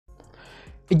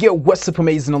Yo, what's up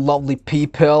amazing and lovely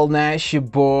people? Now it's your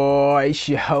boy, it's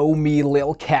your homie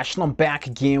Lil Cash, and I'm back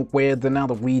again with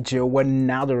another video,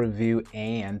 another review,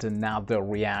 and another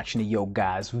reaction. Yo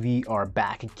guys, we are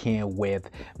back again with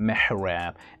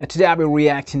Mehrab, and today I'll be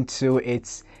reacting to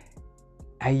its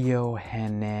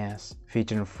Ayyohannas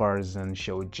featuring Farzad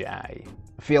Shojaei.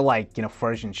 I feel like, you know,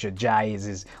 Farzad Shojaei is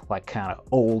his like kind of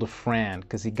old friend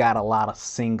because he got a lot of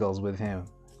singles with him.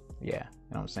 Yeah.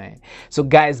 You know what I'm saying? So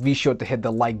guys, be sure to hit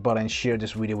the like button, share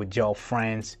this video with your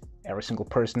friends, every single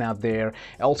person out there.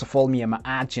 And also follow me on my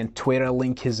IG and Twitter,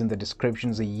 link is in the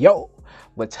description. So yo,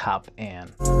 let's hop in.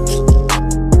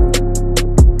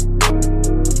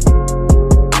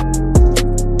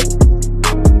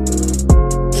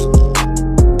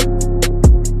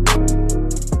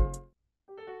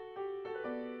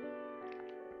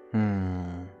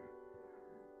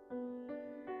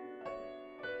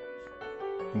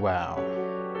 Wow.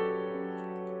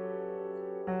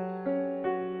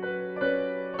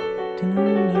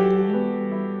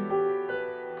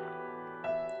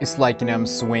 It's like, you know, I'm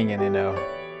swinging, you know.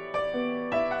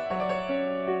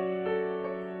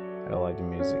 I like the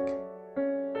music.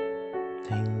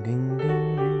 Ding, ding,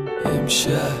 ding.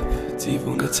 امشب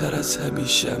دیوونه تر از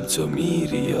همیشم، تو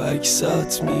میری یا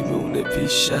عکسات میمونه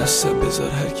پیش دستم. بذار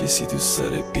هر کسی دوست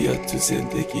داره بیاد تو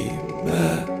زندگی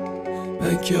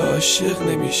من که عاشق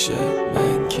نمیشه،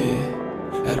 من که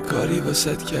هر کاری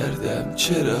واسد کردم.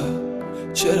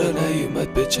 چرا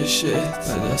نیومد به چشت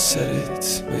بعد از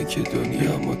سرت؟ من که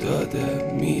دنیامو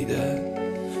دادم میدم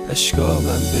اشکامم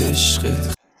به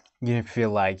عشقت. You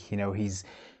feel like, you know,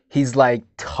 he's like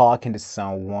talking to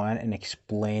someone and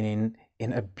explaining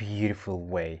in a beautiful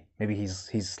way. Maybe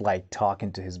he's like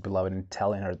talking to his beloved and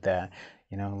telling her that,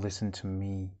 you know, listen to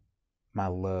me, my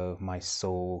love, my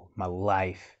soul, my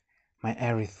life, my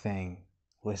everything,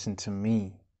 listen to me.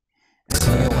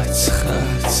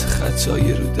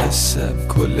 خطای رو دستم،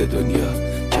 کل دنیا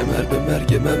کمر به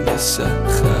مرگ من بستم.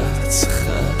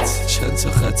 خط چند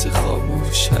تا خط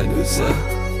خاموش هنوزم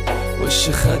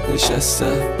باشه خط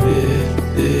نشستم.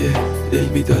 دل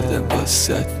میدادم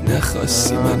واسد،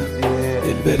 نخواستی منو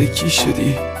دل کی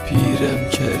شدی، پیرم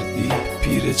کردی،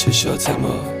 پیر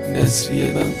چشاتما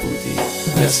نظریه من بودی،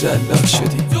 نظر الله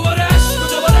شدی. دوباره عشق و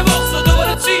دوباره بغض و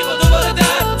دوباره تیغ و دوباره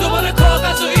درد، دوباره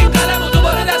کاغذ و این قلم و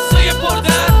دوباره دستای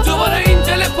پردرد، دوباره این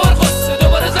دل پرغصه،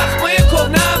 دوباره زخمای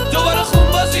کهنم، دوباره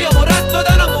خونبازی و رد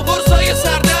دادنم و برسای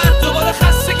سردرد، دوباره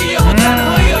خستگی و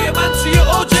تنهایی من توی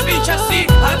اوج بی کسی.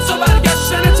 حتی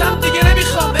برگشتنتم دیگه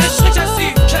نمیخوام، عشق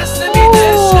کس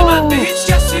نمیده عشق من به هیچ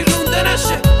کسی رونده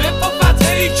نشه، به با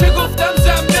فتحه‌ای که گفتم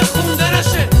زمه خونده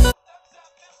نشه.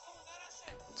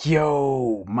 Yo,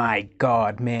 my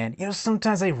God, man. You know,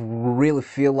 sometimes I really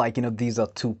feel like, you know, these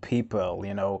are two people,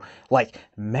 you know, like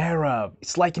Mehrab.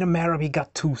 It's like, you know, Mehrab, he got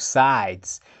two sides.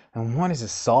 And one is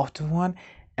a soft one,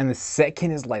 and the second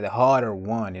is like the harder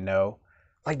one, you know.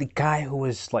 Like the guy who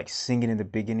was like singing in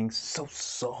the beginning so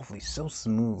softly, so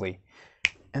smoothly.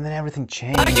 And then everything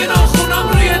changed.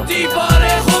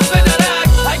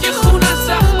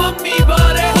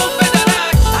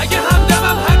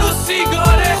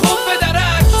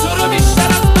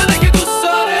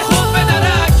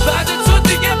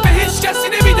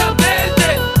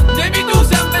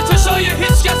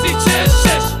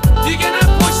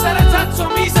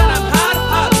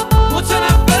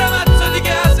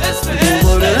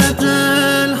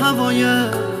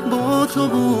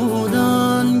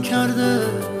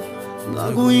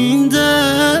 نگو این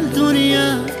دل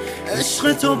دوریه،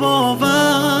 عشق تو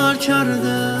باور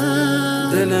کرده.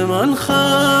 دل من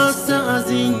خسته از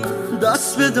این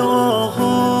دست به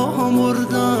دعاها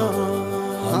مردم،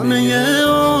 همه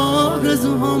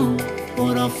آرزوهام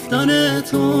با رفتن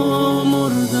تو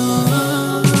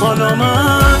مردم. حالا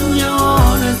من یه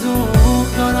آرزو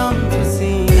دارم تو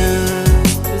سینه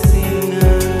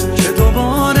که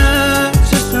دوباره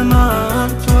چشم من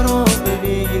تو رو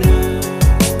ببینه.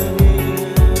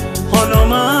 حالا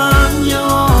من یه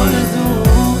آرزو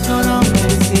دارم تو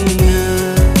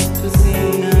سینه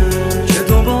که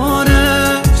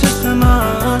دوباره چشم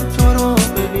من تو رو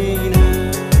ببینه.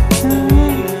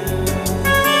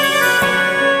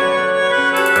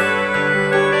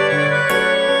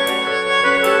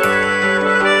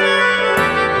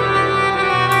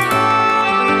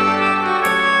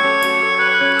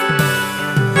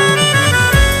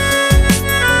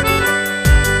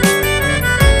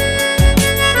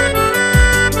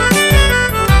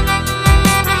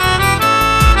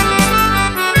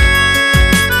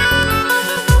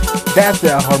 That's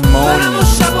the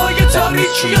harmonious that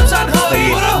needs to be played.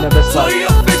 You know, that's like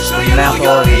math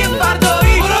organ.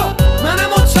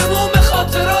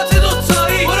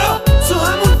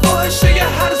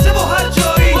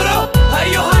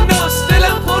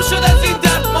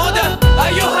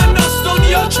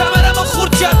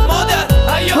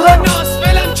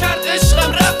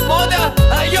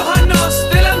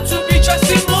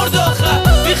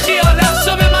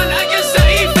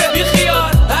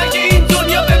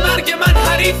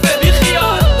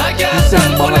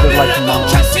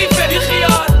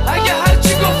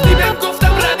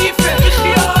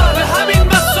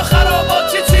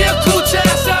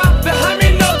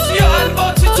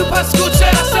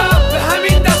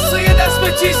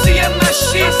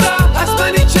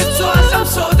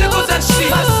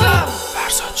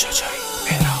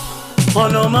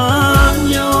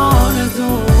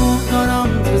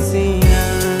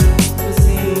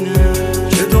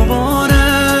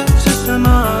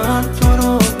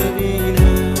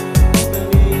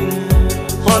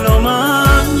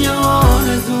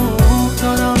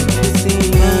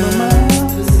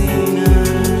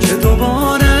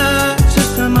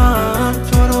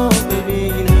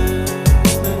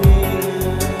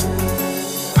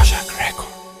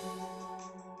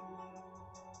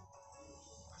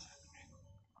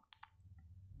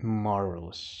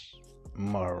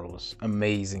 Marvelous.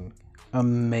 Amazing.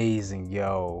 Amazing.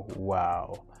 Yo,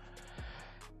 wow.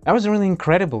 That was really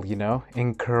incredible,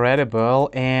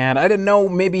 incredible. And I don't know,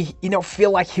 maybe,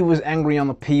 feel like he was angry on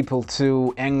the people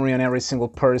too, angry on every single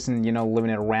person,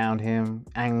 living around him,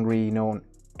 angry, on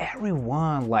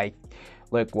everyone. Like,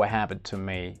 look what happened to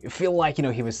me. I feel like,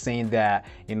 he was saying that,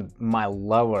 my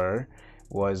lover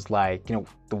was like,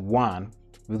 the one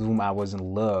with whom I was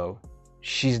in love.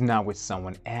 She's not with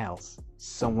someone else.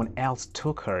 Someone else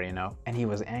took her, and he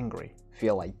was angry.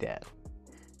 Feel like that.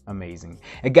 Amazing.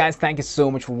 And guys, thank you so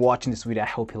much for watching this video. I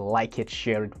hope you like it,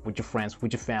 share it with your friends,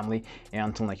 with your family, and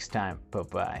until next time, bye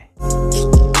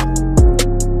bye.